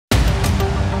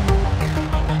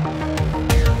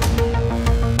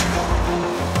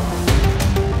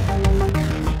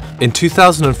In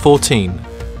 2014,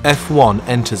 F1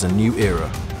 enters a new era.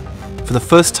 For the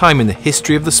first time in the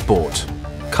history of the sport,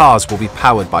 cars will be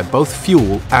powered by both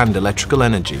fuel and electrical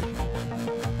energy,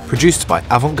 produced by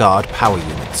avant-garde power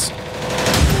units.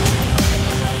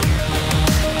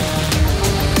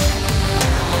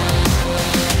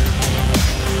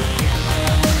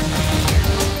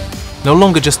 No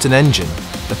longer just an engine,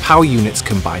 the power units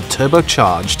combine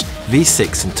turbocharged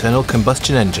V6 internal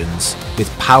combustion engines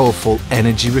with powerful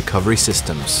energy recovery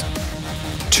systems.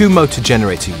 Two motor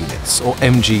generator units, or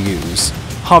MGUs,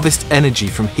 harvest energy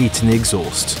from heat in the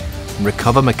exhaust and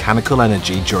recover mechanical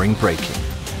energy during braking.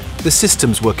 The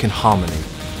systems work in harmony,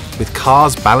 with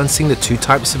cars balancing the two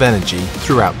types of energy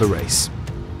throughout the race.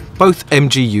 Both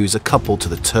MGUs are coupled to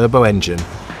the turbo engine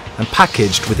and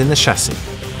packaged within the chassis.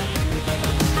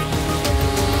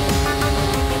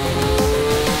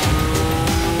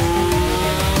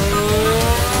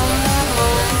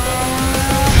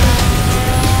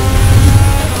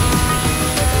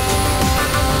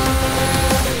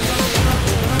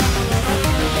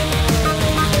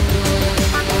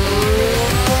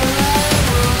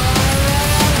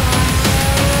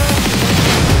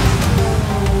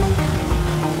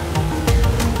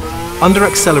 Under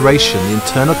acceleration, the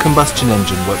internal combustion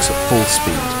engine works at full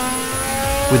speed,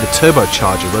 with the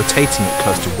turbocharger rotating at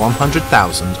close to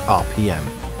 100,000 RPM.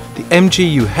 The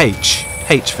MGU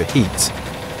H for heat,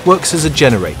 works as a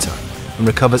generator and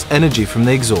recovers energy from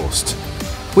the exhaust,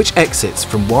 which exits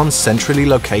from one centrally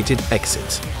located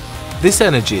exit. This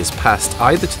energy is passed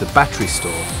either to the battery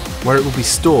store, where it will be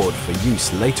stored for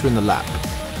use later in the lap,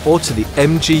 or to the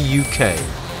MGU K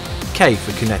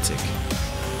for kinetic.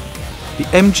 The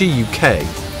MGU-K,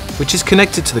 which is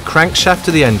connected to the crankshaft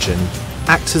of the engine,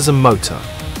 acts as a motor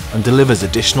and delivers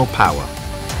additional power.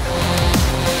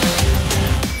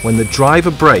 When the driver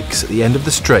brakes at the end of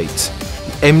the straight,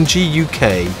 the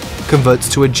MGU-K converts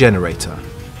to a generator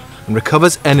and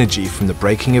recovers energy from the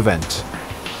braking event.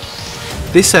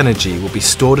 This energy will be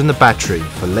stored in the battery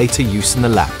for later use in the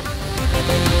lap.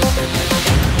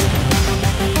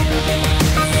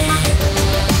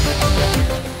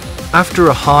 After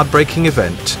a hard braking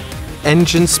event,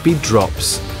 engine speed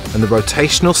drops and the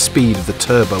rotational speed of the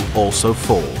turbo also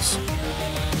falls.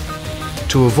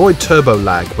 To avoid turbo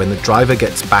lag when the driver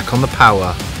gets back on the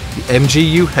power, the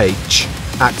MGU-H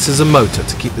acts as a motor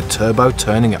to keep the turbo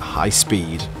turning at high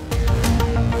speed.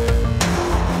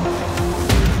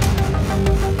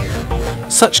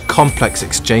 Such complex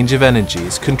exchange of energy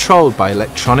is controlled by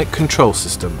electronic control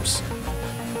systems,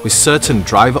 with certain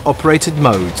driver-operated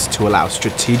modes to allow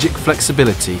strategic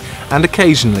flexibility and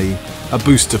occasionally a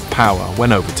boost of power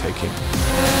when overtaking.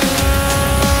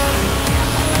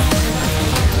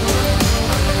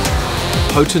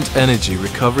 Potent energy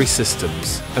recovery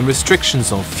systems and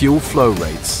restrictions on fuel flow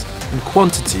rates and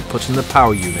quantity put in the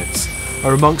power units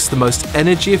are amongst the most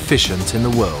energy efficient in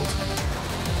the world.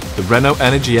 The Renault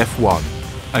Energy F1,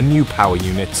 a new power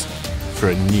unit for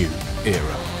a new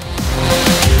era.